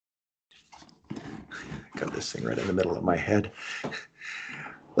got this thing right in the middle of my head.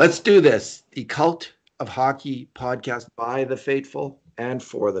 Let's do this. The Cult of Hockey podcast by the faithful and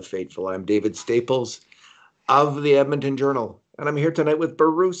for the faithful. I'm David Staples of the Edmonton Journal, and I'm here tonight with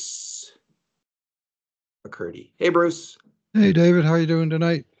Bruce McCurdy. Hey, Bruce. Hey, David. How are you doing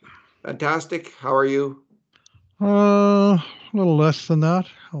tonight? Fantastic. How are you? A little less than that.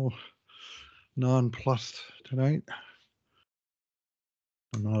 Nonplussed tonight.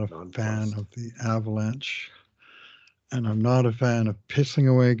 I'm not a fan of the Avalanche, and I'm not a fan of pissing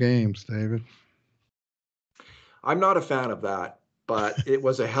away games, David. I'm not a fan of that, but it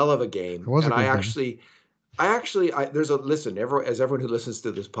was a hell of a game. And listen, as everyone who listens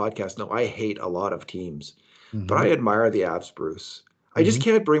to this podcast know, I hate a lot of teams, but I admire the Avs, Bruce. I just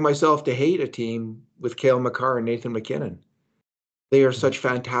can't bring myself to hate a team with Cale Makar and Nathan MacKinnon. They are such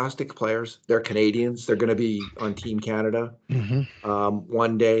fantastic players. They're Canadians. They're going to be on Team Canada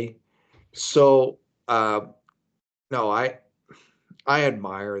one day. So, no, I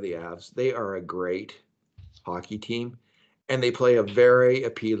admire the Avs. They are a great hockey team, and they play a very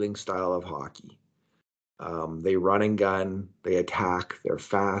appealing style of hockey. They run and gun. They attack. They're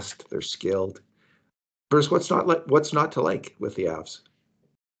fast. They're skilled. Bruce, what's not to like with the Avs?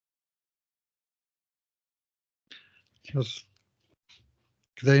 Just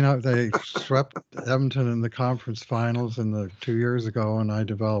they swept Edmonton in the conference finals 2 years ago, and I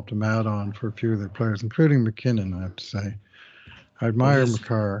developed an add-on for a few of their players, including MacKinnon. I have to say, I admire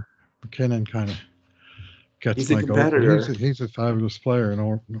Makar. MacKinnon kind of gets he's a competitor. He's a fabulous player.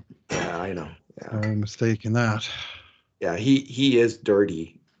 Yeah, I know. Yeah. No mistake in that. Yeah, he is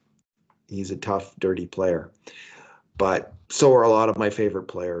dirty. He's a tough, dirty player. But so are a lot of my favorite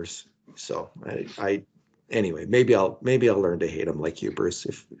players. So anyway, maybe I'll learn to hate him like you, Bruce.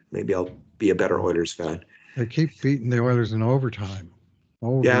 Maybe I'll be a better Oilers fan. They keep beating the Oilers in overtime.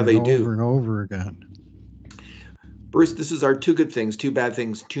 Over and over again. Bruce, this is our Two Good Things, Two Bad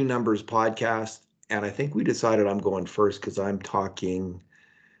Things, Two Numbers podcast. And I think we decided I'm going first because I'm talking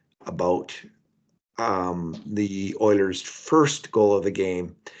about the Oilers' first goal of the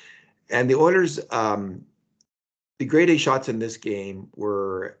game. And the Oilers, the grade A shots in this game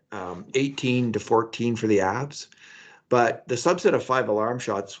were 18-14 for the Avs. But the subset of 5 alarm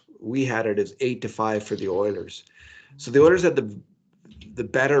shots, we had it as 8-5 for the Oilers. So the Oilers had the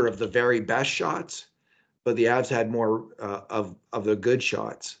better of the very best shots, but the Avs had more of the good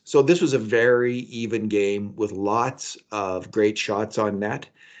shots. So this was a very even game with lots of great shots on net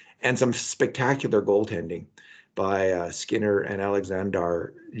and some spectacular goaltending by Skinner and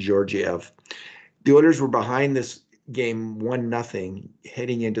Alexander Georgiev. The Oilers were behind this game 1-0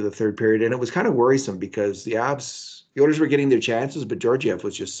 heading into the third period, and it was kind of worrisome because the Oilers were getting their chances, but Georgiev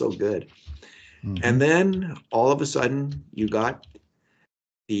was just so good. And then all of a sudden you got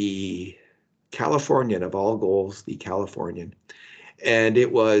the Californian of all goals, the Californian. And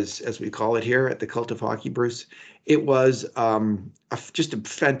it was, as we call it here at the Cult of Hockey, Bruce, it was just a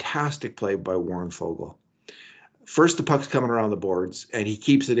fantastic play by Warren Foegele. First, the puck's coming around the boards, and he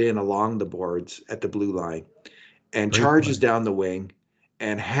keeps it in along the boards at the blue line and charges down the wing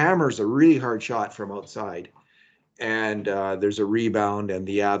and hammers a really hard shot from outside. And there's a rebound, and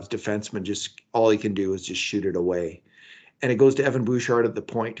the Avs defenseman all he can do is just shoot it away. And it goes to Evan Bouchard at the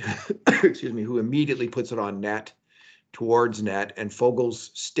point, excuse me, who immediately puts it on net, towards net, and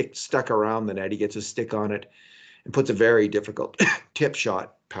Fogel's stuck around the net. He gets a stick on it and puts a very difficult tip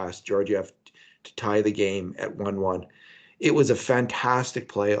shot past Georgiev to tie the game at 1-1. It was a fantastic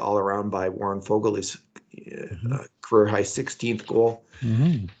play all around by Warren Foegele, his career-high 16th goal.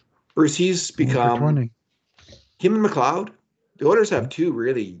 Bruce, he's become, him and McLeod, the Oilers have two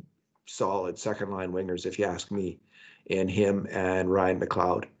really solid second-line wingers, if you ask me, in him and Ryan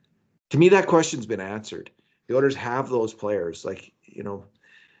McLeod. To me, that question's been answered. The Oilers have those players.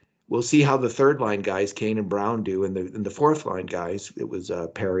 We'll see how the third-line guys, Kane and Brown, do, and the fourth-line guys. It was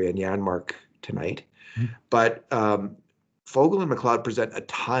Perry and Janmark tonight. But Foegele and McLeod present a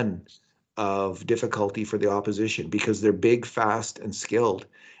ton of difficulty for the opposition because they're big, fast, and skilled.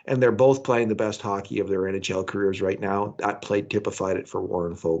 And they're both playing the best hockey of their NHL careers right now. That play typified it for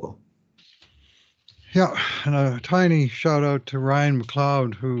Warren Foegele. Yeah, and a tiny shout out to Ryan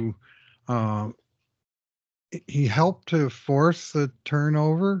McLeod, who he helped to force the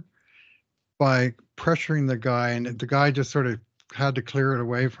turnover by pressuring the guy, and the guy just sort of had to clear it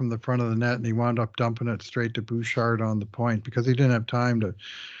away from the front of the net, and he wound up dumping it straight to Bouchard on the point because he didn't have time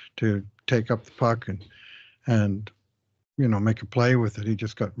to take up the puck and make a play with it. He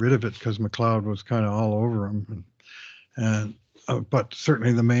just got rid of it because McLeod was kind of all over him, but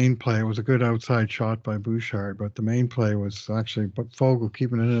certainly the main play was a good outside shot by Bouchard, but the main play was actually Foegele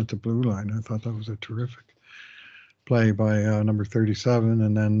keeping it in at the blue line. I thought that was a terrific. play by number 37,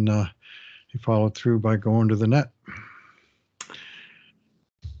 and then he followed through by going to the net.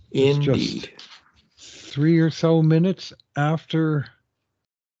 It's Indeed. just 3 or so minutes after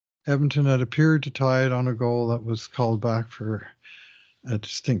Edmonton had appeared to tie it on a goal that was called back for a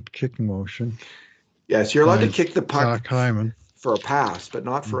distinct kicking motion. Yes, you're allowed to kick the puck Zach Hyman for a pass, but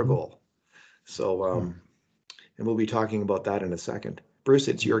not for a goal. So, and we'll be talking about that in a second. Bruce,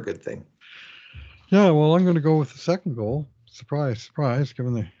 it's your good thing. Yeah, well, I'm going to go with the second goal. Surprise, surprise,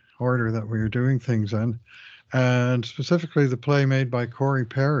 given the order that we were doing things in. And specifically the play made by Corey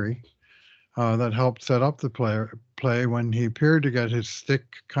Perry that helped set up the play when he appeared to get his stick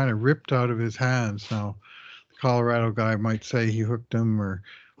kind of ripped out of his hands. Now, the Colorado guy might say he hooked him, or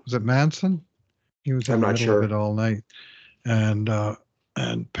was it Manson? He was in the middle of it all night. And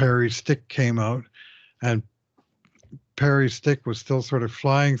Perry's stick came out, and Perry's stick was still sort of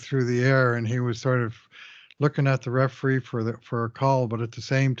flying through the air, and he was sort of looking at the referee for a call, but at the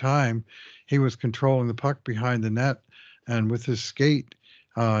same time, he was controlling the puck behind the net, and with his skate,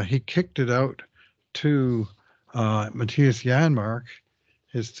 he kicked it out to Matthias Janmark,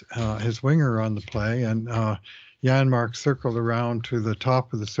 his winger on the play, and Janmark circled around to the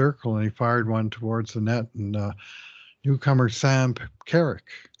top of the circle, and he fired one towards the net, and newcomer Sam Carrick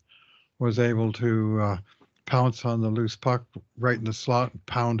was able to pounce on the loose puck right in the slot and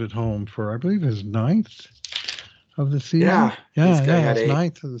pound it home for, I believe, his 9th of the season. Yeah, his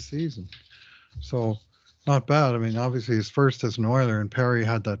 9th of the season. So not bad. I mean, obviously his first as an Oiler, and Perry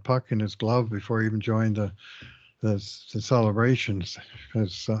had that puck in his glove before he even joined the celebrations,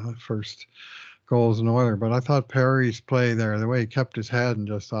 his first goal as an Oiler. But I thought Perry's play there, the way he kept his head and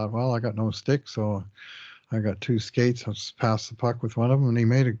just thought, well, I got no stick, so I got 2 skates. I'll just pass the puck with one of them, and he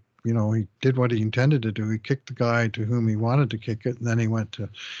made a he did what he intended to do. He kicked the guy to whom he wanted to kick it, and then he went to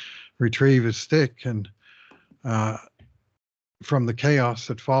retrieve his stick. And from the chaos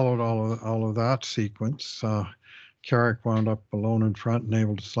that followed all of that sequence, Carrick wound up alone in front and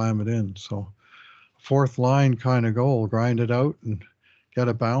able to slam it in. So, fourth line kind of goal, grind it out and get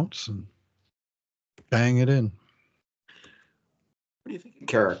a bounce and bang it in. What do you think of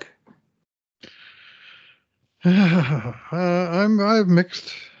Carrick? I've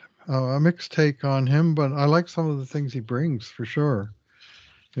mixed a mixed take on him, but I like some of the things he brings for sure.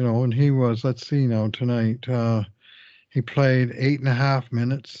 And he was, let's see now, tonight, he played 8.5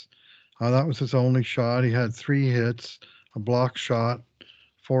 minutes. That was his only shot. He had 3 hits, a block shot,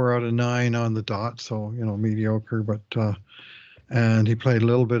 4 out of 9 on the dot. So, mediocre, but, and he played a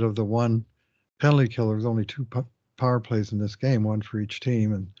little bit of the one penalty kill. There was only 2 power plays in this game, 1 for each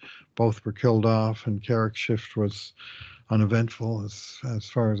team, and both were killed off, and Carrick's shift was uneventful as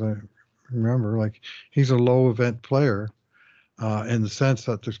far as I remember. Like, he's a low event player in the sense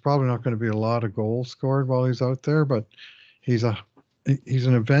that there's probably not going to be a lot of goals scored while he's out there, but he's an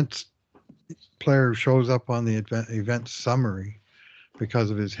event player who shows up on the event summary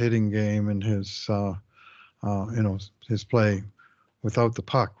because of his hitting game and his his play without the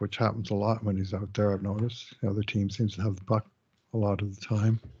puck, which happens a lot when he's out there. I've noticed the other team seems to have the puck a lot of the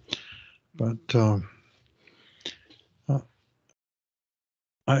time, but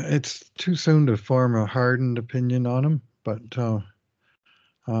it's too soon to form a hardened opinion on him, but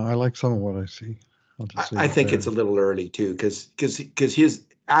I like some of what I see. I think it's a little early too, because his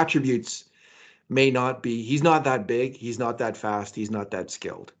attributes may not be, he's not that big, he's not that fast, he's not that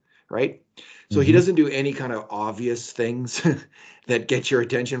skilled, right? So he doesn't do any kind of obvious things that get your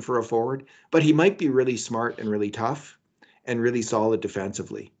attention for a forward, but he might be really smart and really tough and really solid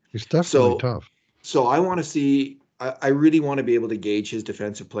defensively. He's definitely tough. So I want to see, I really want to be able to gauge his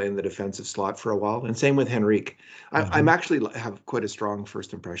defensive play in the defensive slot for a while. And same with Henrique. I'm actually have quite a strong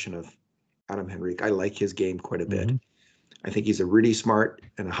first impression of Adam Henrique. I like his game quite a bit. I think he's a really smart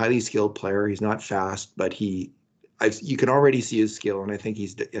and a highly skilled player. He's not fast, but you can already see his skill, and I think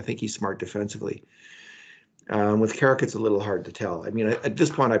he's smart defensively. With Carrick, it's a little hard to tell. I mean, at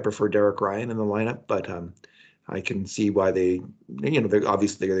this point, I prefer Derek Ryan in the lineup, but I can see why they're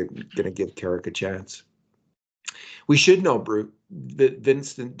obviously going to give Carrick a chance. We should know, Brute, that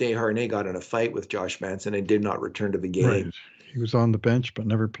Vincent Desharnais got in a fight with Josh Manson and did not return to the game. Right. He was on the bench, but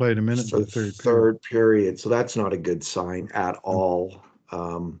never played a minute in the third period. So that's not a good sign at all.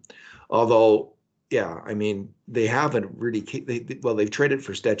 Although, yeah, I mean, they haven't really. They've traded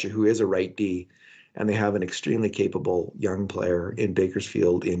for Stetcher, who is a right D, and they have an extremely capable young player in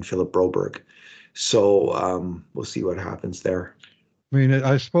Bakersfield in Philip Broberg. So we'll see what happens there. I mean,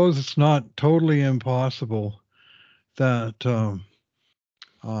 I suppose it's not totally impossible that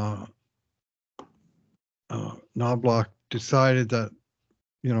Knobloch decided that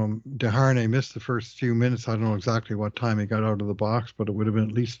Desharnais missed the first few minutes. I don't know exactly what time he got out of the box, but it would have been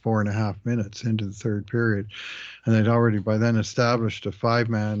at least 4.5 minutes into the third period. And they'd already by then established a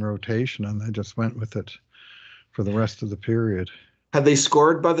 5-man rotation, and they just went with it for the rest of the period. Had they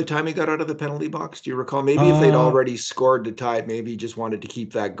scored by the time he got out of the penalty box? Do you recall? Maybe if they'd Uh, already scored to tie it, maybe he just wanted to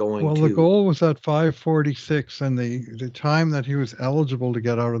keep that going well, the too. goal was at 5:46, and the time that he was eligible to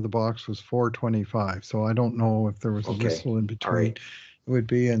get out of the box was 4:25. So I don't know if there was a Okay. whistle in All between. right. It would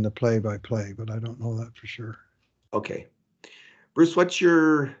be in the play-by-play, but I don't know that for sure. Okay. Bruce, what's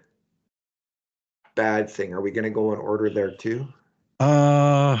your bad thing? Are we going to go in order there too?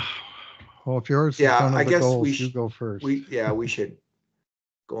 Well, if yours is Yeah, one I of the guess goals, you go first. we should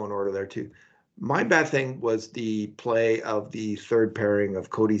go in order there too. My bad thing was the play of the third pairing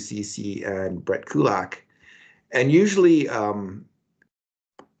of Cody Ceci and Brett Kulak. And usually, in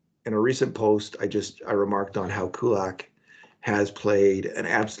a recent post, I remarked on how Kulak has played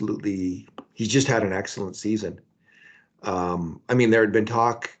he's just had an excellent season. I mean, there had been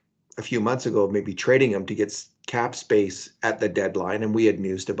talk a few months ago of maybe trading him to get cap space at the deadline, and we had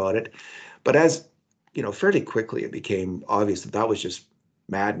mused about it. But as fairly quickly it became obvious that was just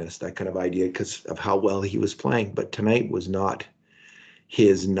madness, that kind of idea, because of how well he was playing. But tonight was not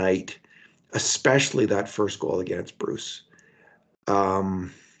his night, especially that first goal against Bruce. Wow.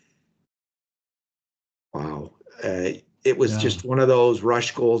 It was Yeah. just one of those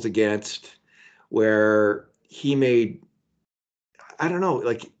rush goals against where he made, I don't know,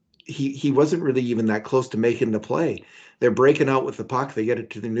 like he wasn't really even that close to making the play. They're breaking out with the puck. They get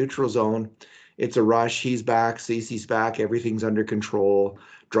it to the neutral zone. It's a rush. He's back. Cece's back. Everything's under control.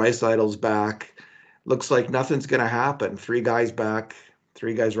 Draisaitl's back. Looks like nothing's going to happen. Three guys back,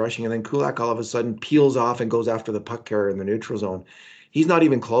 three guys rushing, and then Kulak all of a sudden peels off and goes after the puck carrier in the neutral zone. He's not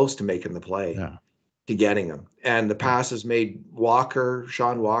even close to making the play, Yeah. to getting him. And the Yeah. pass is made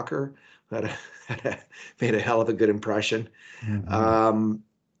Sean Walker, that made a hell of a good impression. Mm-hmm. Um,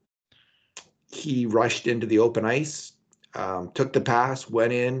 he rushed into the open ice, took the pass,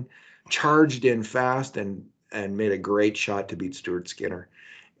 went in, charged in fast, and made a great shot to beat Stuart Skinner.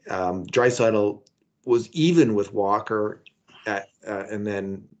 Draisaitl was even with Walker, and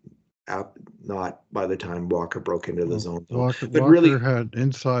then not by the time Walker broke into the Well, zone. So, but Walker really, had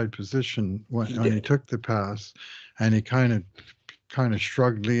inside position he when he did. took the pass, and he kind of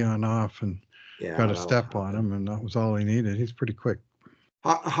shrugged Leon off and Yeah, got a that'll step on happen. him, and that was all he needed. He's pretty quick.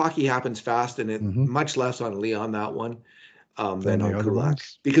 Hockey happens fast, and it Mm-hmm. much less on Leon that one Than than the on other Kulak,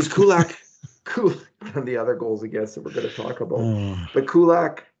 ones. because Kulak and the other goals against that we're going to talk about. Oh, But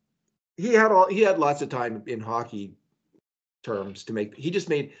Kulak, he had lots of time in hockey terms to make. He just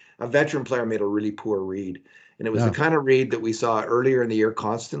made a veteran player made a really poor read, and it was the yeah. kind of read that we saw earlier in the year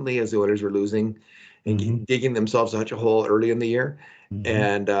constantly as the Oilers were losing Mm-hmm. and digging themselves such a hole early in the year. Mm-hmm.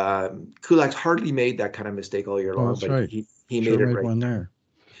 And Kulak's hardly made that kind of mistake all year Oh, long, that's but right. he Sure made it made right. one there.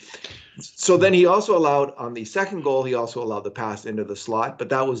 So then he also allowed on the second goal, he also allowed the pass into the slot, but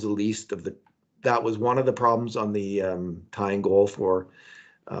that was the least of the. That was one of the problems on the tying goal for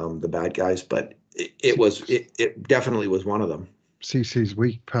the bad guys, but it definitely was one of them. CC's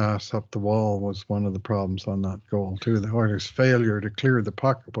weak pass up the wall was one of the problems on that goal too. The Oilers' failure to clear the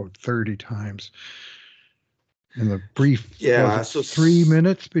puck about 30 times in the brief, was Yeah, it so 3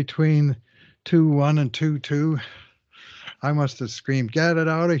 minutes between 2-1 and 2-2? I must have screamed, "Get it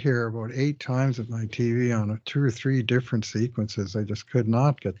out of here!" about 8 times at my TV on 2 or 3 different sequences. I just could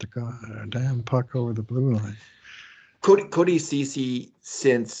not get the damn puck over the blue line. Cody Ceci,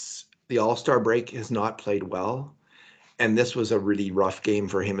 since the All-Star break, has not played well, and this was a really rough game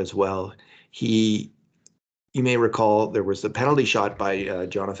for him as well. You may recall there was a penalty shot by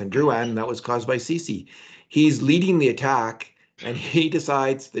Jonathan Drouin, and that was caused by Ceci. He's leading the attack, and he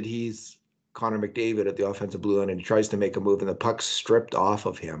decides that he's Connor McDavid at the offensive blue line, and he tries to make a move, and the puck's stripped off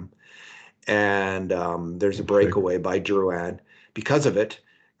of him. And there's a breakaway by Drouin. Because of it,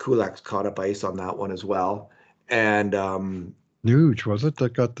 Kulak's caught up ice on that one as well. And Nuge, was it,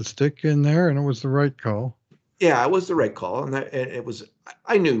 that got the stick in there, and it was the right call? yeah, it was the right call, and it was.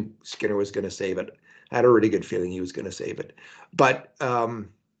 I knew Skinner was going to save it. I had a really good feeling he was going to save it, but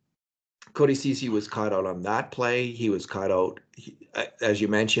Cody Ceci was caught out on that play. He was caught out, as you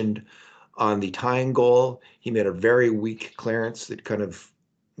mentioned, on the tying goal. He made a very weak clearance that kind of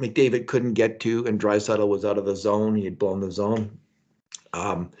McDavid couldn't get to, and Draisaitl was out of the zone. He had blown the zone,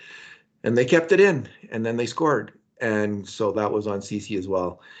 and they kept it in, and then they scored, and so that was on Ceci as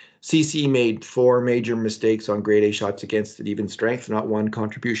well. Ceci made 4 major mistakes on grade A shots against at even strength, not one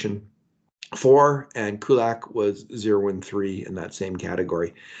contribution 4, and Kulak was 0-3 in that same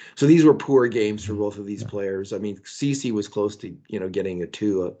category. So these were poor games for both of these players. I mean, Cece was close to getting a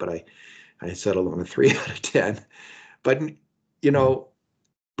 2, but I settled on a 3 out of 10. But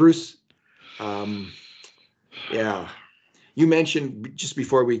Bruce, yeah, you mentioned just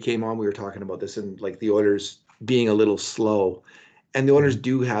before we came on, we were talking about this and like the Oilers being a little slow. And the Oilers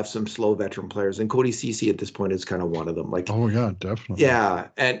do have some slow veteran players, and Cody Cece at this point is kind of one of them. Like, oh yeah, definitely. Yeah,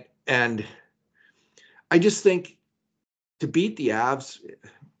 and I just think to beat the Avs,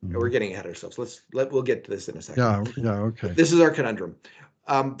 we're getting ahead of ourselves. We'll get to this in a second. Yeah, okay. This is our conundrum.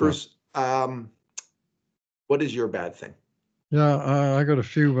 Bruce, what is your bad thing? Yeah, I got a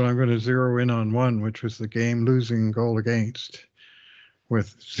few, but I'm going to zero in on one, which was the game losing goal against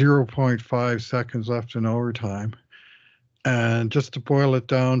with 0.5 seconds left in overtime. And just to boil it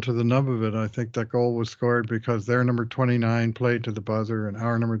down to the nub of it, I think that goal was scored because their number 29 played to the buzzer and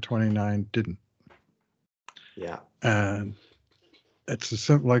our number 29 didn't. Yeah. And it's a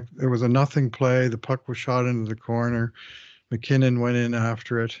simple, like it was a nothing play. The puck was shot into the corner. McKinnon went in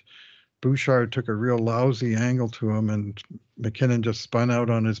after it. Bouchard took a real lousy angle to him, and McKinnon just spun out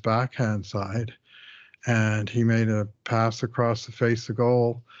on his backhand side. And he made a pass across the face of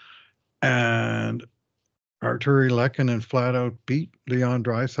goal. And Arturi Lehkonen flat out beat Leon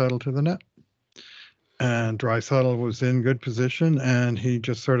Draisaitl to the net. And Draisaitl was in good position, and he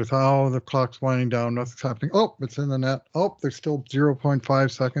just sort of thought, oh, the clock's winding down, nothing's happening. Oh, it's in the net. Oh, there's still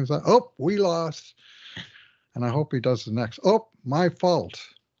 0.5 seconds left. Oh, we lost. And I hope he does the next. Oh, my fault.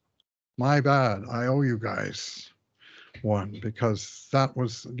 My bad. I owe you guys one, because that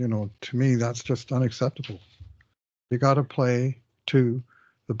was, to me, that's just unacceptable. You got to play to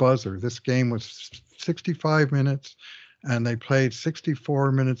the buzzer. This game was 65 minutes, and they played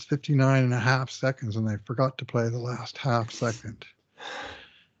 64 minutes, 59 and a half seconds, and they forgot to play the last half second.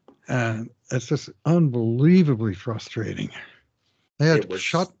 And it's just unbelievably frustrating. They had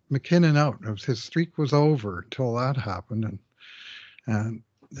shut McKinnon out. His streak was over until that happened, and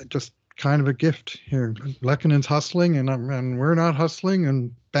just kind of a gift here. Lehkonen's hustling, and we're not hustling,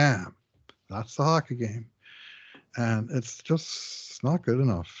 and bam, that's the hockey game. And it's just not good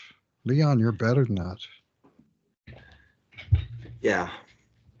enough. Leon, you're better than that. Yeah.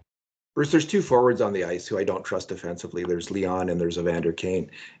 Bruce, there's 2 forwards on the ice who I don't trust defensively. There's Leon and there's Evander Kane.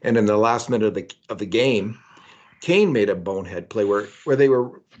 And in the last minute of the game, Kane made a bonehead play where they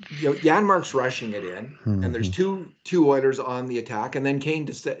were, Janmark's rushing it in, and there's two Oilers on the attack, and then Kane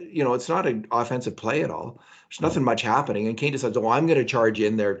just, it's not an offensive play at all. There's nothing much happening, and Kane decides, I'm going to charge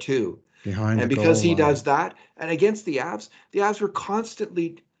in there too. Behind and because he does that, and against the Avs were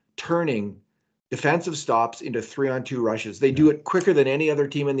constantly turning defensive stops into 3-on-2 rushes. They do it quicker than any other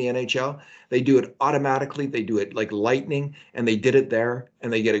team in the NHL. They do it automatically. They do it like lightning, and they did it there,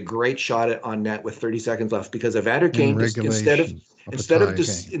 and they get a great shot on net with 30 seconds left because Evander Kane just, instead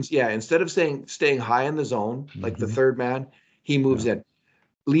of staying high in the zone like the third man, he moves in.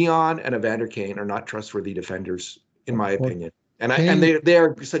 Leon and Evander Kane are not trustworthy defenders, in my opinion. And they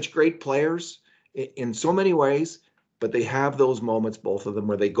are such great players in so many ways, but they have those moments, both of them,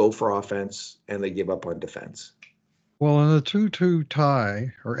 where they go for offense and they give up on defense. Well, in a 2-2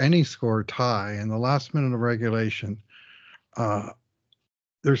 tie, or any score tie, in the last minute of regulation,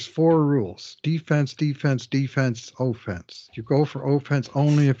 there's 4 rules: defense, defense, defense, offense. You go for offense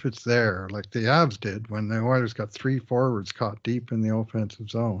only if it's there, like the Avs did when the Oilers got 3 forwards caught deep in the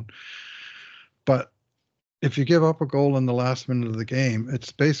offensive zone. But if you give up a goal in the last minute of the game,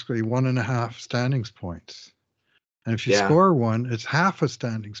 it's basically 1.5 standings points. And if you score one, it's half a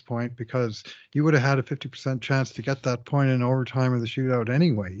standings point, because you would have had a 50% chance to get that point in overtime or the shootout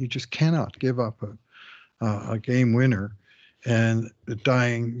anyway. You just cannot give up a game winner and the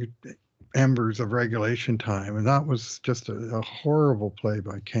dying embers of regulation time. And that was just a horrible play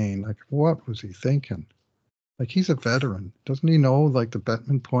by Kane. Like, what was he thinking? Like, he's a veteran. Doesn't he know, like, the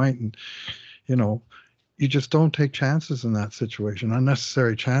Bettman point? And, you just don't take chances in that situation,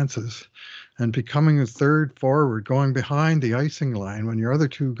 unnecessary chances. And becoming a third forward, going behind the icing line when your other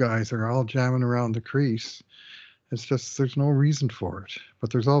 2 guys are all jamming around the crease, it's just, there's no reason for it.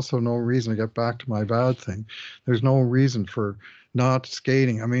 But there's also no reason, to get back to my bad thing, there's no reason for not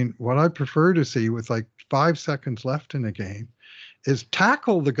skating. I mean, what I prefer to see with like 5 seconds left in a game is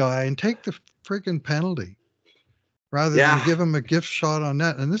tackle the guy and take the friggin' penalty, rather than give him a gift shot on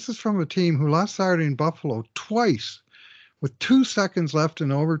net. And this is from a team who last Saturday in Buffalo twice, with 2 seconds left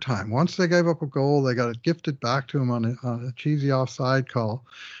in overtime. Once they gave up a goal, they got it gifted back to them on a cheesy offside call,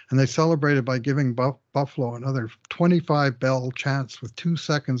 and they celebrated by giving Buffalo another 25 bell chance with 2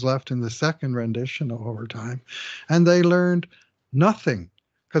 seconds left in the second rendition of overtime. And they learned nothing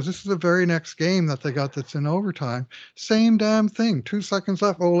because this is the very next game that they got that's in overtime. Same damn thing. 2 seconds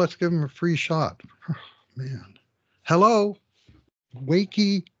left. Oh, let's give him a free shot. Oh, man. Hello.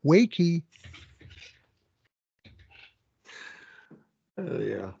 Wakey.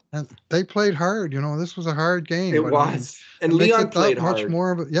 Yeah. And they played hard. This was a hard game. It But I mean, was. And it makes Leon it that played much hard.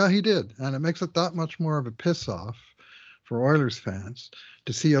 more of a, yeah, he did. And it makes it that much more of a piss off for Oilers fans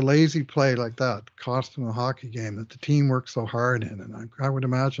to see a lazy play like that cost them a hockey game that the team worked so hard in. And I would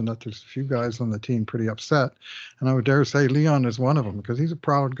imagine that there's a few guys on the team pretty upset. And I would dare say Leon is one of them because he's a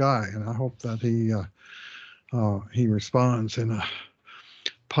proud guy. And I hope that he responds in a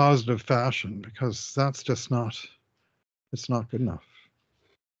positive fashion because that's just it's not good enough.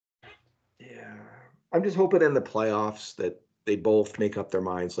 Yeah. I'm just hoping in the playoffs that they both make up their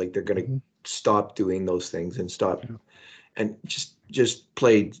minds. Like they're going to stop doing those things and stop and just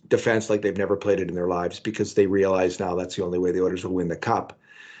play defense like they've never played it in their lives because they realize now that's the only way the Oilers will win the cup.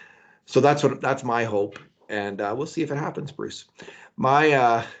 So that's my hope. And we'll see if it happens, Bruce.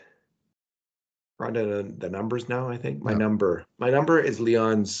 We're on to the numbers now, I think. My number is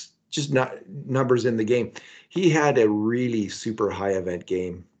Leon's just not numbers in the game. He had a really super high event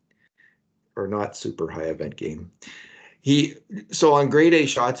game. Or not super high event game. So on grade A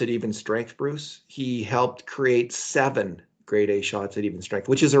shots at even strength, Bruce, he helped create 7 grade A shots at even strength,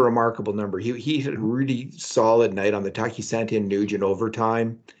 which is a remarkable number. He had a really solid night on the attack. He sent in Nuge in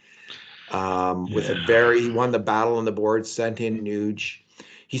overtime. He won the battle on the board, sent in Nuge.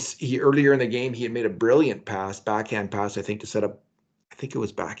 He earlier in the game he had made a brilliant backhand pass, I think it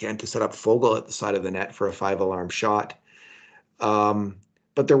was backhand to set up Fogle at the side of the net for a 5-alarm shot.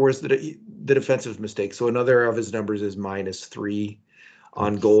 But there was the defensive mistake. So another of his numbers is -3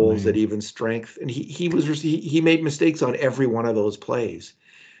 on goals at even strength, and he made mistakes on every one of those plays.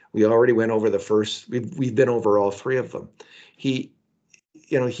 We already went over the first. We've been over all 3 of them. He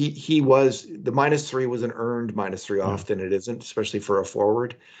was the -3 was an earned -3. Often it isn't, especially for a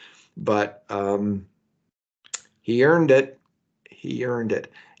forward. But he earned it. He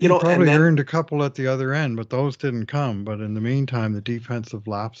probably earned a couple at the other end, but those didn't come. But in the meantime, the defensive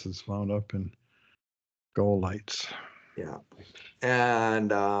lapses wound up in goal lights. Yeah.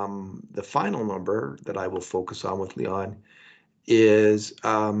 And the final number that I will focus on with Leon is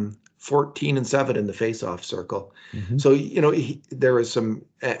 14-7 in the face-off circle. Mm-hmm. So, there was some,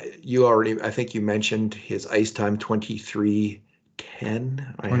 I think you mentioned his ice time, 23-10.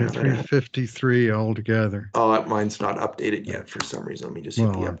 23:53 altogether. Oh, mine's not updated yet for some reason. Let me just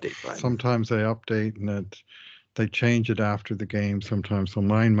hit the update button. Sometimes they update and they change it after the game sometimes. So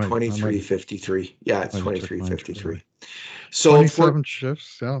mine might 23:53. Yeah, it's 23:53. So 27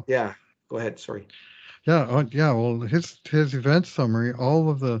 shifts. Yeah. Yeah. Go ahead. Sorry. Yeah. Well, his event summary, all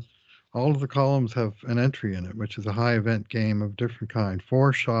of the columns have an entry in it, which is a high event game of different kind.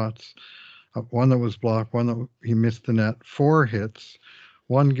 4 shots, one that was blocked, one that he missed the net, 4 hits,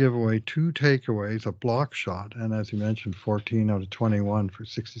 1 giveaway, 2 takeaways, a block shot, and as you mentioned, 14 out of 21 for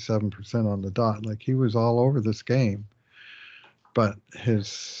 67% on the dot. Like he was all over this game, but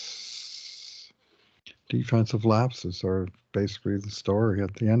his defensive lapses are basically the story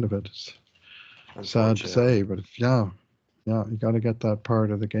at the end of it. It's sad to say, but you got to get that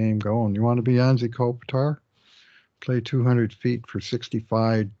part of the game going. You want to be Anze Kopitar? Play 200 feet for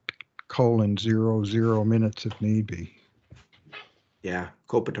 65:00 minutes if need be. Yeah,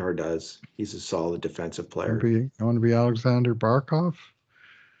 Kopitar does. He's a solid defensive player. You want to be Alexander Barkov?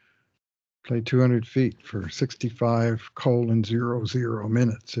 Play 200 feet for 65:00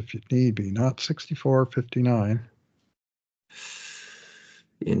 minutes if you need be, not 64:59.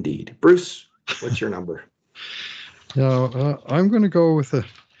 Indeed. Bruce, what's your number? I'm going to go with a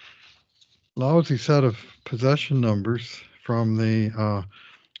lousy set of possession numbers from the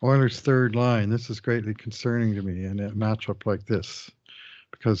Oilers' third line. This is greatly concerning to me in a matchup like this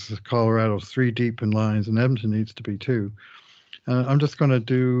because Colorado's 3 deep in lines and Edmonton needs to be 2. And I'm just going to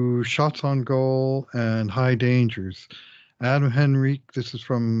do shots on goal and high dangers. Adam Henrique, this is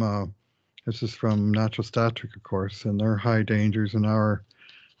from Natural Stat Trick, of course, and their high dangers and our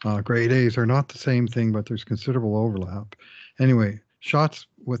grade A's are not the same thing, but there's considerable overlap. Anyway, shots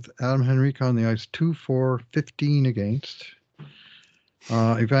with Adam Henrique on the ice, 2-4-15 against.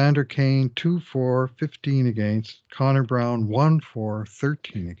 Evander Kane, 2-4-15 against. Connor Brown,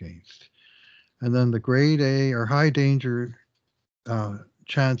 1-4-13 against. And then the grade A or high danger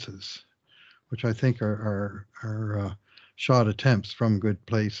chances, which I think are shot attempts from good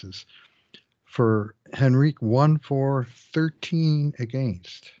places. For Henrique, 1-4-13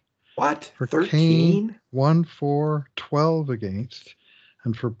 against. What? For 13? Kane, 1-4-12 against.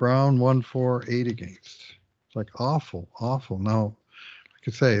 And for Brown, 1-4-8 against. It's like awful. Now,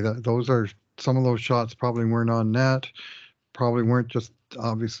 could say that those are some of those shots probably weren't on net, probably weren't just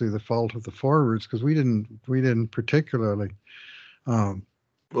obviously the fault of the forwards because we didn't particularly. Um,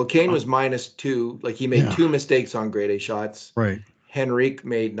 Well, Kane uh, was -2. Like he made yeah, two mistakes on grade A shots. right. Henrique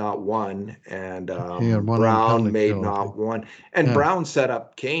made not one, and He had one on the Brown penalty made kill, I think. not one. And Yeah. Brown set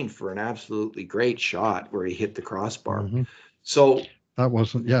up Kane for an absolutely great shot where he hit the crossbar. hmm So That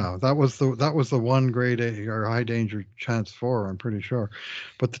wasn't. Yeah, that was the one grade A or high danger chance for. I'm pretty sure.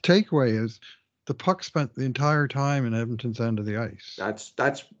 But the takeaway is the puck spent the entire time in Edmonton's end of the ice. that's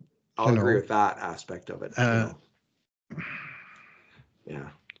You I'll agree know, with that aspect of it. uh, Yeah, got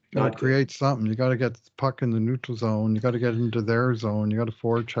to not good. create something. You got to get the puck in the neutral zone. You got to get into their zone. You got to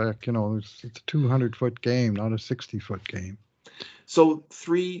forecheck. It's a 200-foot game, not a 60-foot game. So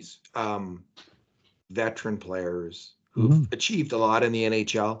three veteran players who've hmm achieved a lot in the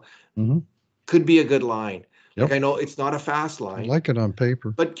NHL hmm could be a good line. Like Yep, I know it's not a fast I line, like it on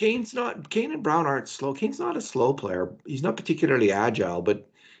paper. but Kane and Brown aren't slow. Kane's not a slow player. He's not particularly agile, but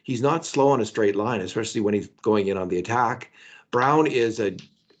he's not slow on a straight line, especially when he's going in on the attack. Brown is a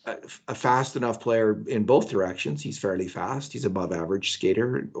fast enough player in both directions. He's fairly fast. He's above average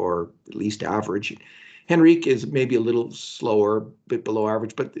skater, or at least average. Henrique is maybe a little slower, a bit below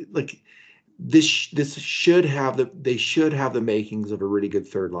average, but like this should have they should have the makings of a really good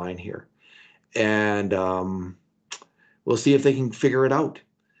third line here. And we'll see if they can figure it out.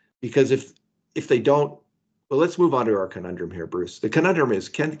 Because if they don't, well, let's move on to our conundrum here, Bruce. The conundrum is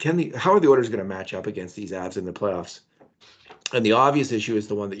how are the Oilers going to match up against these Avs in the playoffs? And the obvious issue is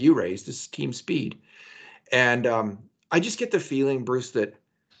the one that you raised: is team speed. And I just get the feeling, Bruce, that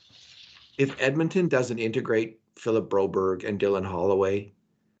if Edmonton doesn't integrate Philip Broberg and Dylan Holloway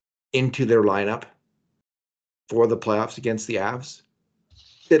into their lineup for the playoffs against the Avs,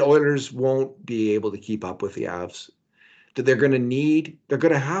 that Oilers won't be able to keep up with the Avs. That they're going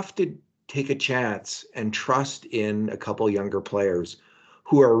to have to take a chance and trust in a couple younger players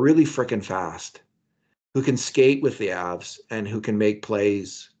who are really freaking fast, who can skate with the Avs and who can make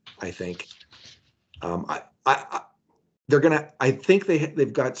plays. I think they're gonna. I think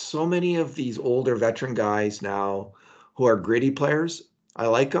they've got so many of these older veteran guys now who are gritty players. I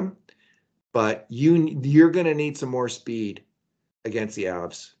like them, but you're gonna need some more speed against the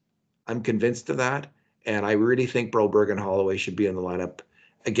Avs. I'm convinced of that. And I really think Broberg and Holloway should be in the lineup.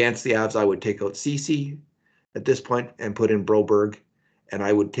 Against the Avs, I would take out Ceci at this point and put in Broberg. And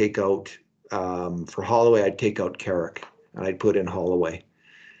I would take out, for Holloway, I'd take out Carrick and I'd put in Holloway.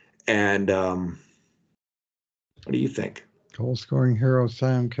 And what do you think? Goal scoring hero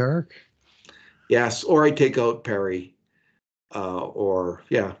Sam Carrick. Yes, or I'd take out Perry,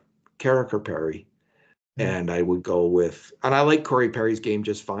 Carrick or Perry. And I would go with, and I like Corey Perry's game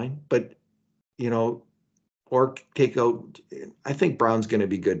just fine, but or take out, I think Brown's going to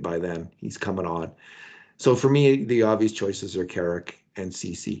be good by then. He's coming on. So for me, the obvious choices are Carrick and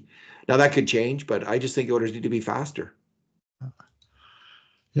Ceci. Now that could change, but I just think Oilers need to be faster.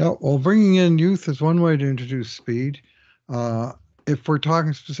 Yeah, well, bringing in youth is one way to introduce speed. If we're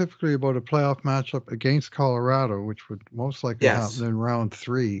talking specifically about a playoff matchup against Colorado, which would most likely happen Yes. in round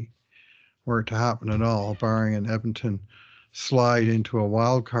 3, were it to happen at all, barring an Edmonton slide into a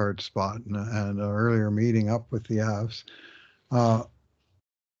wild card spot and an earlier meeting up with the Avs.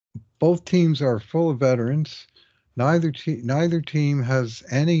 Both teams are full of veterans. Neither team has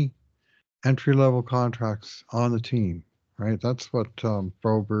any entry level contracts on the team. Right, that's what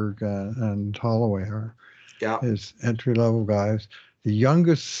Broberg and Holloway are. Yeah. Is entry level guys. The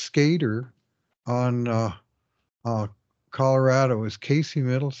youngest skater on Colorado is Casey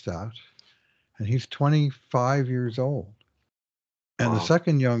Middlestat, and he's 25 years old. And the Wow.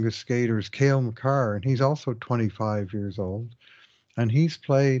 second youngest skater is Cale Makar, and he's also 25 years old. And he's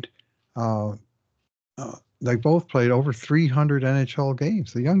played, they both played over 300 NHL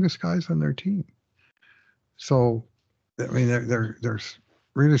games, the youngest guys on their team. So, I mean, they're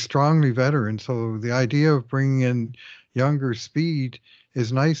really strongly veteran. So the idea of bringing in younger speed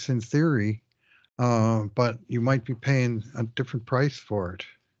is nice in theory, but you might be paying a different price for it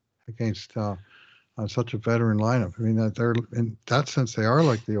against on such a veteran lineup. I mean, that they're in that sense they are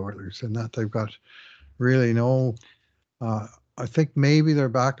like the Oilers in that they've got really no. I think maybe their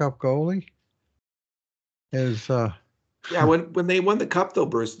backup goalie is. Yeah, when they won the cup though,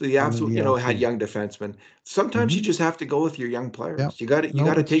 Bruce, the On the Avs, had ELC. young defensemen. Sometimes Mm-hmm. you just have to go with your young Yeah. players. You No,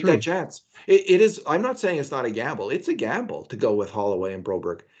 got to it's take that true. chance. It is. I'm not saying it's not a gamble. It's a gamble to go with Holloway and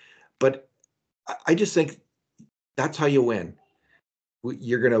Broberg, but I just think that's how you win.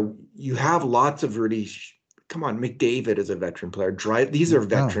 You have lots of really. Come on, McDavid is a veteran player. These are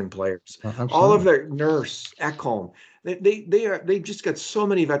Yeah, veteran players. All of absolutely. their Nurse, Ekholm. They've just got so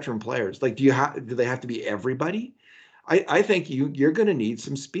many veteran players. Like, do they have to be everybody? I think you're going to need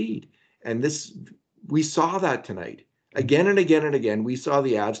some speed, and we saw that tonight again and again and again. We saw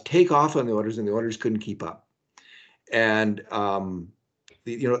the Avs take off on the Oilers, and the Oilers couldn't keep up, and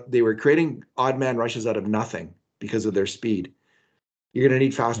they were creating odd man rushes out of nothing because of their speed. You're going to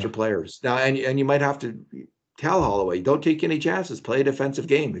need faster players now, and you might have to tell Holloway, don't take any chances. Play a defensive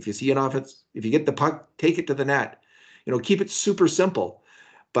game. If you see an offense, if you get the puck, take it to the net. Keep it super simple.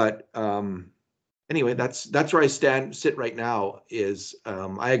 But anyway, that's where I sit right now. Is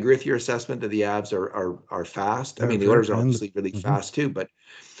I agree with your assessment that the Avs are fast. I mean, the Oilers are obviously really fast too, but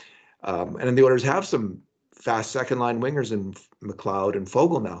and the Oilers have some fast second line wingers in McLeod and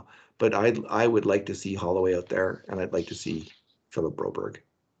Fogle now. But I would like to see Holloway out there, and I'd like to see Philip Broberg.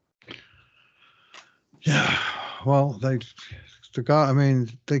 Yeah, well, they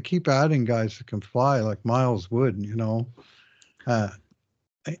keep adding guys that can fly, like Miles Wood.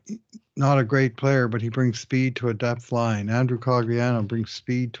 Not a great player, but he brings speed to a depth line. Andrew Cogliano brings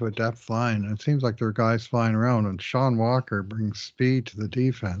speed to a depth line. And it seems like there are guys flying around, and Sean Walker brings speed to the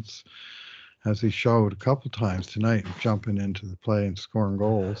defense, as he showed a couple times tonight, jumping into the play and scoring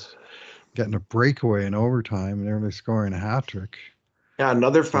goals, getting a breakaway in overtime and nearly scoring a hat trick. Yeah,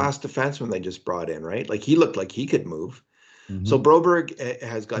 another fast defenseman they just brought in, right? Like, he looked like he could move. So Broberg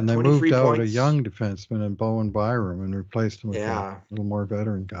has got 23 points. And they moved out a young defenseman in Bowen Byram and replaced him with a little more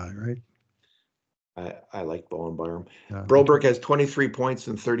veteran guy, right? I like Bowen Byram. Yeah, Broberg has 23 points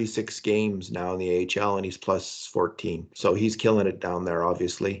in 36 games now in the AHL, and he's plus 14. So he's killing it down there,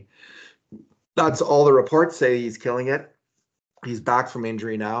 obviously. That's all the reports say, he's killing it. He's back from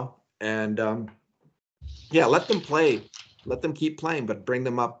injury now. And let them play. Let them keep playing, but bring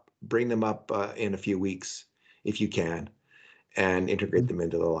them up in a few weeks if you can, and integrate them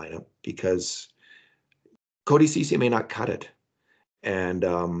into the lineup, because Cody Ceci may not cut it, and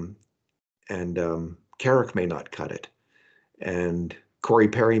Carrick may not cut it, and Corey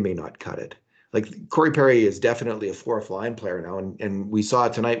Perry may not cut it. Like, Corey Perry is definitely a fourth line player now, and we saw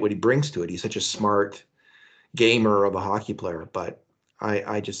tonight what he brings to it. He's such a smart gamer of a hockey player, but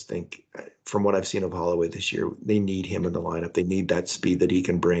I just think, from what I've seen of Holloway this year, they need him in the lineup. They need that speed that he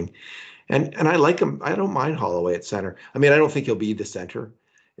can bring. And I like him. I don't mind Holloway at center. I mean, I don't think he'll be the center.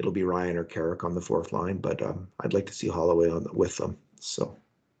 It'll be Ryan or Carrick on the fourth line, but I'd like to see Holloway with them. So,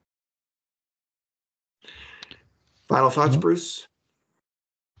 final thoughts, Bruce?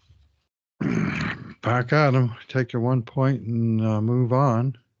 Back at him. Take your 1 point and move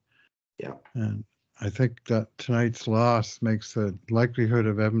on. Yeah. And I think that tonight's loss makes the likelihood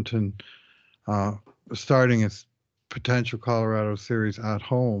of Edmonton starting its potential Colorado series at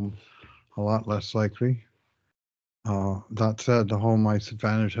home a lot less likely. That said, the home ice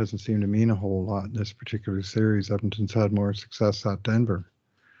advantage hasn't seemed to mean a whole lot in this particular series. Edmonton's had more success at Denver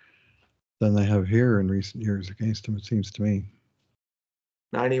than they have here in recent years against them, it seems to me.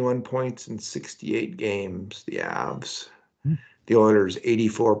 91 points in 68 games, the Avs. The Oilers,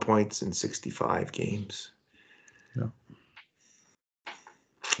 84 points in 65 games. Yeah.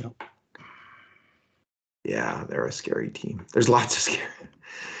 Yep. Yeah, they're a scary team. There's lots of scary.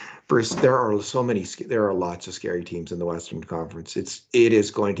 Bruce, there are lots of scary teams in the Western Conference. It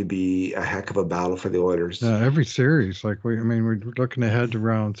is going to be a heck of a battle for the Oilers. Yeah, every series, we're looking ahead to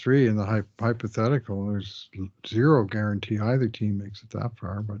round 3 in the hypothetical. There's zero guarantee either team makes it that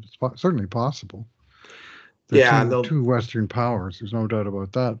far, but it's certainly possible. They're two Western powers. There's no doubt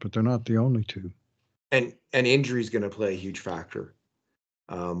about that, but they're not the only two. And injury is going to play a huge factor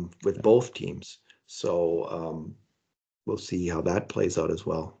with both teams. So we'll see how that plays out as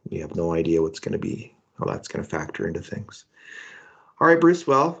well. We have no idea how that's going to factor into things. All right, Bruce.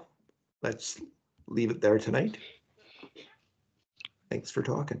 Well, let's leave it there tonight. Thanks for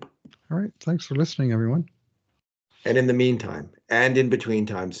talking. All right. Thanks for listening, everyone. And in the meantime, and in between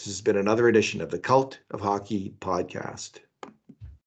times, this has been another edition of the Cult of Hockey podcast.